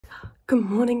Good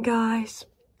morning, guys.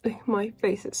 My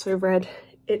face is so red.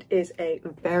 It is a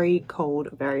very cold,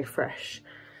 very fresh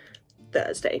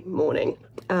Thursday morning.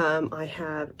 I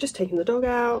have just taken the dog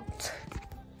out.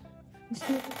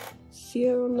 See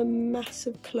her on the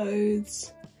massive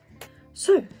clothes.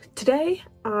 So today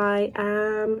I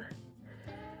am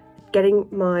getting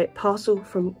my parcel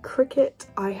from Cricut.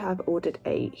 I have ordered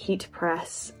a heat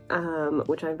press,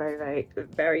 which I'm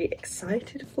very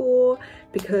excited for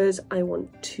because I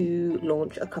want to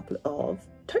launch a couple of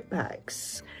tote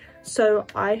bags. So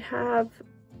I have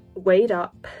weighed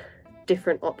up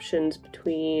different options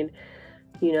between,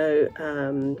 you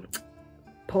know,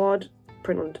 pod,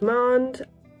 print on demand,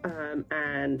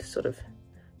 and sort of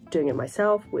doing it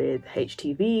myself with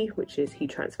HTV, which is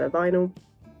heat transfer vinyl.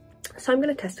 So I'm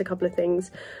going to test a couple of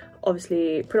things.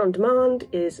 Obviously, print on demand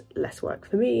is less work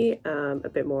for me, a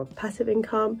bit more passive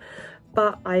income,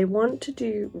 but I want to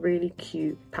do really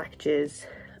cute packages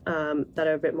that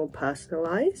are a bit more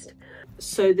personalized.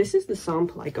 So this is the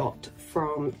sample I got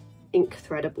from Ink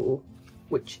Threadable,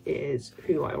 which is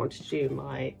who I want to do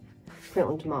my print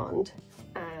on demand,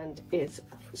 and it's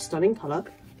a stunning color,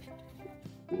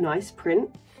 nice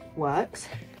print, works.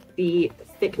 The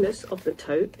thickness of the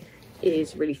tote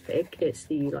is really thick. It's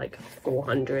the like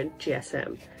 400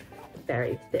 GSM,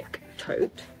 very thick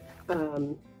tote.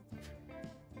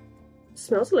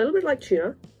 Smells a little bit like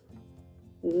tuna,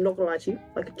 not gonna lie to you,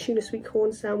 like a tuna sweet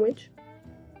corn sandwich.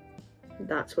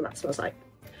 That's what that smells like.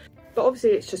 But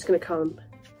obviously it's just gonna come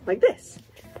like this.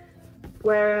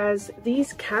 Whereas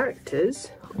these characters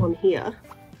on here,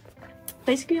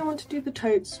 basically I want to do the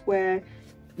totes where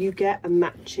you get a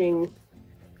matching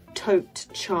tote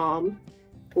charm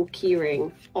or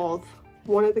keyring of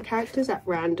one of the characters at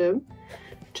random,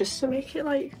 just to make it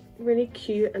like really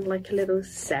cute and like a little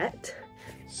set.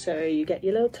 So you get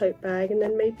your little tote bag and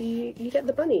then maybe you get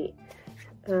the bunny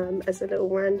as a little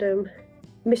random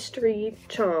mystery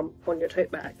charm on your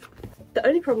tote bag. The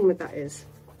only problem with that is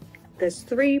there's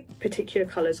three particular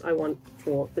colours I want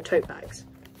for the tote bags,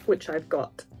 which I've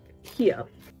got here.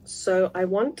 So I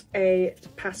want a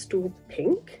pastel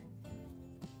pink,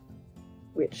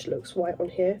 which looks white on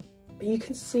here, but you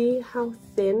can see how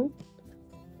thin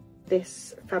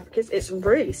this fabric is. It's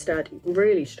really sturdy,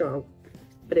 really strong,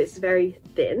 but it's very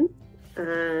thin,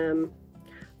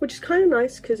 which is kind of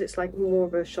nice because it's like more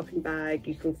of a shopping bag.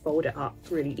 You can fold it up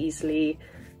really easily,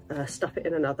 stuff it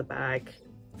in another bag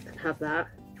and have that.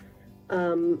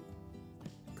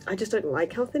 I just don't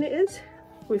like how thin it is.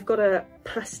 We've got a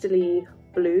pastel-y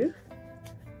blue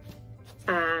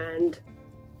and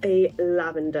a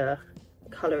lavender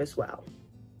colour as well.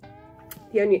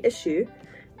 The only issue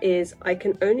is I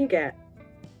can only get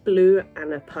blue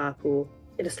and a purple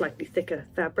in a slightly thicker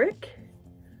fabric,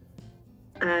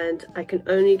 and I can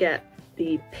only get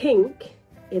the pink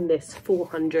in this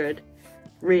 400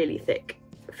 really thick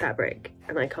fabric,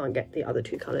 and I can't get the other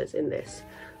two colours in this.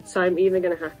 So I'm either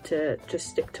going to have to just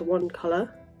stick to one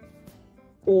colour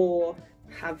or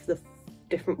have the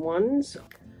different ones.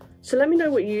 So let me know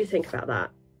what you think about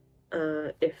that.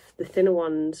 If the thinner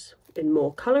ones in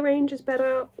more colour range is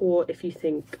better, or if you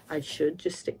think I should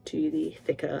just stick to the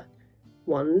thicker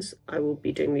ones. I will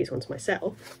be doing these ones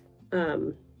myself,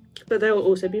 but they will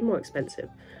also be more expensive.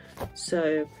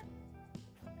 So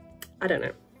I don't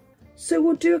know. So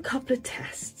we'll do a couple of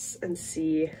tests and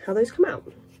see how those come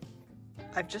out.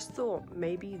 I've just thought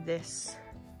maybe this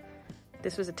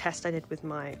was a test I did with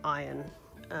my iron,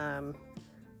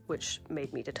 which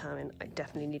made me determine I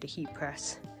definitely need a heat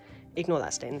press. Ignore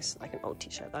that stain, this is like an old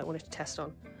t-shirt that I wanted to test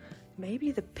on. Maybe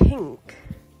the pink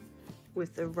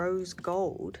with the rose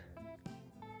gold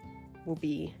will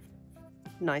be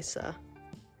nicer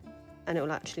and it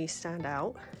will actually stand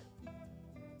out.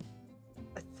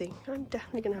 I think I'm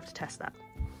definitely gonna have to test that.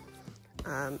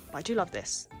 I do love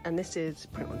this, and this is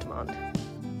print on demand.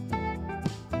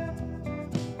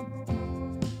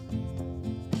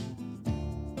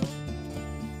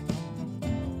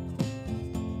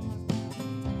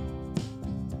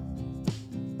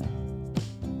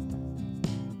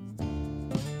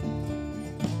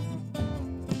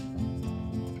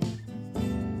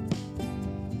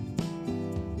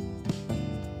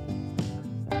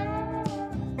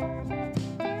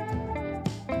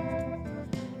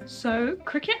 So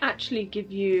Cricut actually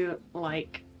give you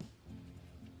like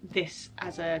this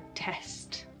as a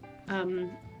test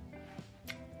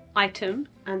item,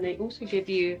 and they also give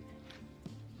you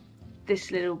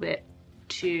this little bit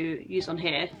to use on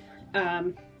here.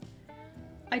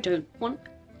 I don't want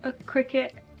a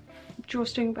Cricut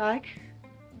drawstring bag,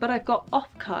 but I've got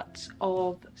offcuts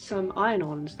of some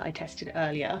iron-ons that I tested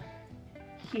earlier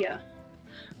here,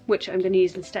 which I'm going to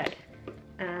use instead.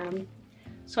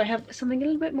 So I have something a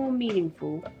little bit more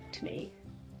meaningful to me.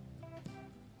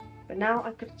 But now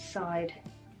I've got to decide.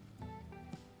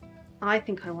 I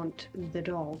think I want the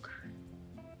dog.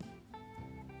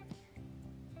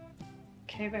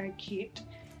 Okay, very cute.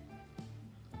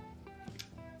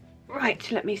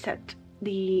 Right, let me set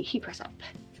the heat press up.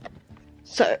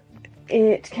 So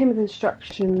it came with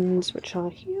instructions which are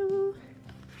here.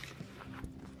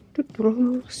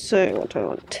 So what do I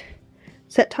want?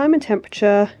 Set time and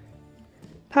temperature,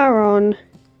 power on,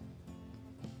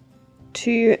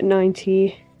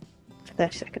 290 for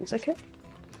 30 seconds, okay?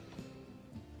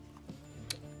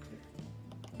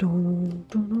 Dun,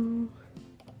 dun, dun.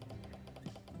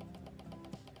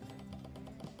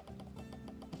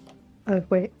 Oh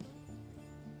wait,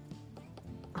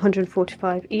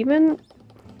 145 even.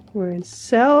 We're in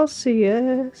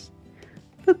Celsius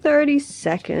for 30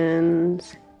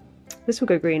 seconds. This will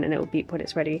go green and it will beep when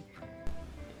it's ready.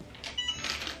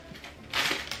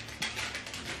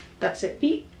 That's it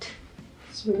beeped.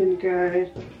 So we're going to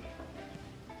go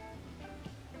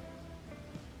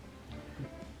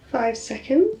 5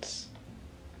 seconds.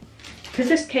 Because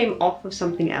this came off of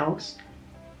something else,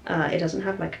 it doesn't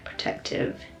have like a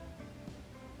protective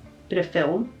bit of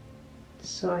film.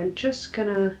 So I'm just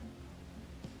gonna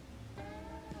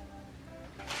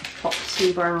pop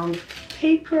some brown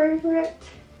paper over it.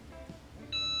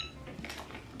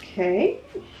 Okay.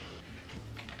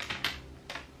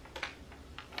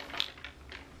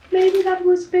 Maybe that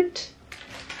was a bit...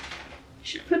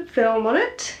 should put film on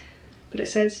it. But it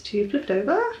says to flip it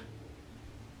over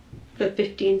for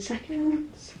 15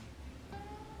 seconds.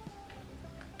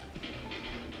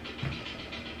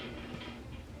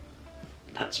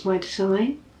 That's my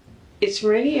design. It's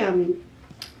really,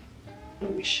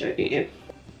 let me show you,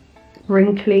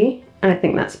 wrinkly. And I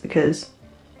think that's because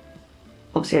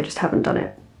obviously I just haven't done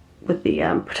it with the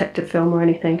protective film or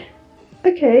anything.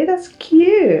 Okay, that's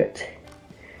cute.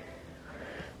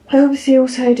 I obviously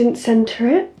also didn't center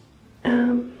it,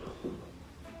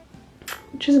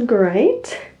 which is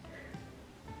great.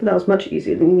 But that was much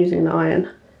easier than using an iron.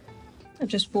 I've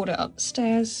just brought it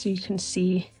upstairs so you can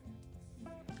see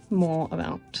more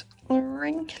about the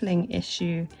wrinkling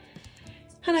issue.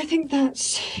 And I think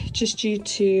that's just due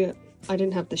to I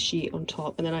didn't have the sheet on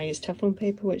top, and then I used Teflon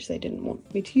paper, which they didn't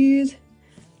want me to use.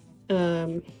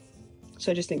 So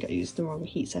I just think I used the wrong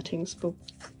heat settings for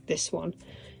this one,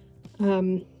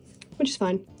 which is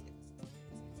fine.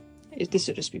 This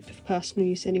will just be for personal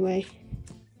use anyway.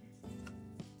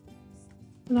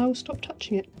 And I will stop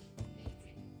touching it.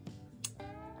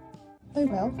 Oh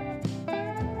well.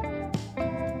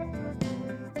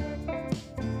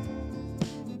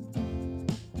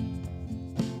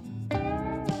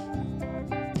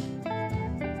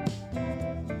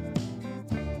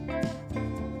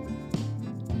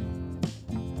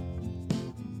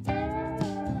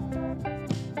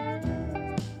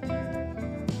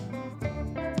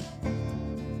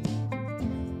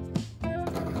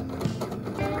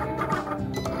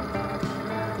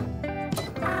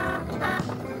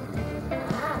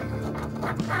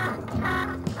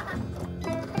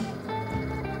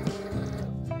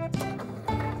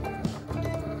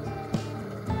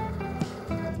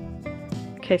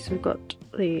 Okay, so we've got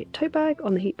the tote bag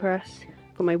on the heat press,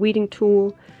 got my weeding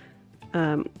tool,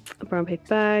 a brown paper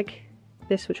bag,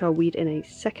 this which I'll weed in a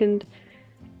second,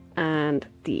 and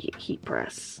the heat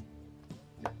press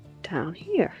down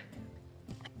here.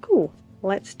 Cool,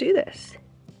 let's do this.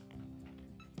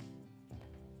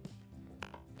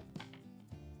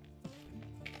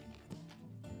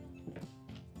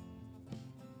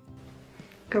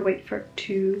 Go wait for it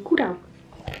to cool down.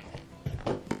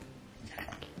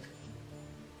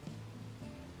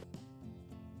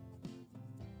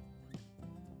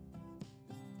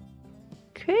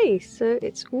 Okay, so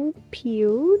it's all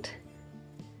peeled.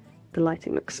 The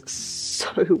lighting looks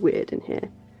so weird in here,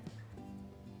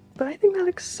 but I think that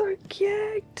looks so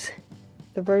cute.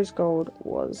 The rose gold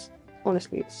was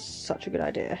honestly such a good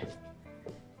idea.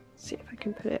 Let's see if I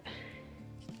can put it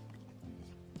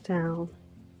down.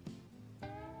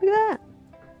 Look at that.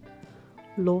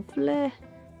 Lovely.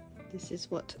 This is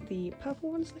what the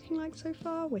purple one's looking like so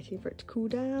far, waiting for it to cool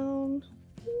down.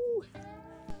 Ooh.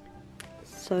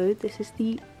 So this is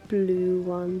the blue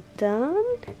one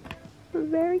done.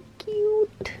 Very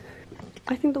cute.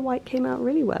 I think the white came out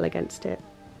really well against it.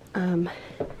 And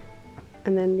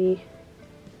then the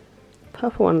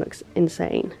purple one looks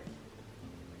insane.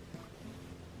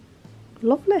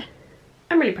 Lovely.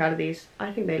 I'm really proud of these.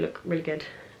 I think they look really good.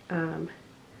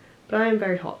 But I am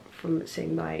very hot from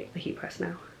sitting by the heat press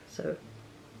now, so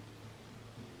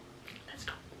let's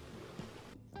stop.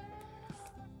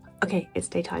 Okay, it's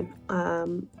daytime.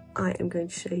 I am going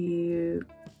to show you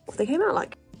what they came out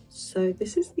like. So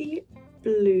this is the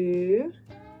blue.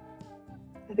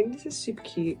 I think this is super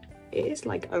cute. It is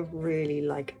like a really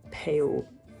like pale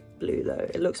blue though.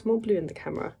 It looks more blue in the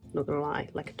camera, not gonna lie,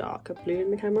 like a darker blue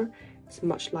in the camera. It's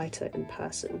much lighter in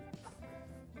person.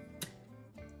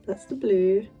 That's the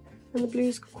blue, and the blue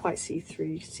is quite see-through.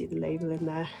 You can see the label in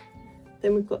there.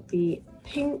 Then we've got the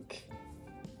pink,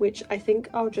 which I think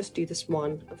I'll just do this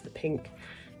one of the pink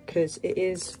because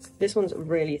this one's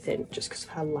really thin just because of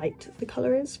how light the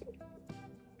colour is.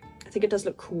 I think it does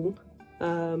look cool,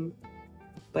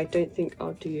 but I don't think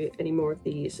I'll do any more of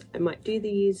these. I might do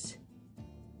these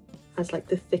as like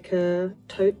the thicker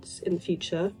totes in the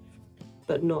future,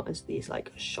 but not as these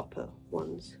like shopper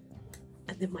ones.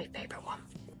 And then my favourite one,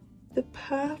 the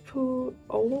purple.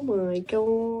 Oh my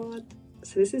god.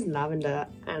 So this is lavender,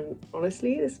 and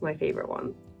honestly this is my favourite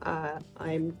one.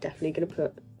 I'm definitely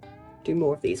gonna do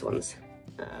more of these ones.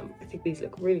 I think these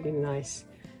look really, really nice.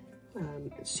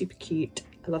 It's super cute.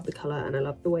 I love the colour and I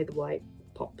love the way the white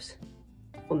pops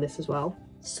on this as well.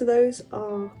 So those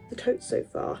are the totes so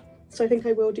far. So I think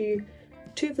I will do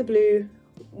 2 of the blue,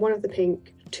 1 of the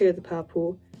pink, 2 of the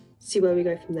purple, see where we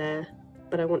go from there.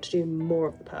 But I want to do more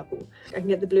of the purple. I can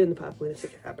get the blue and the purple with a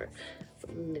thicker fabric.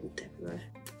 Lint everywhere.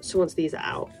 So once these are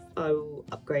out, I will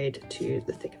upgrade to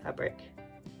the thicker fabric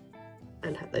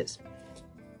and have those.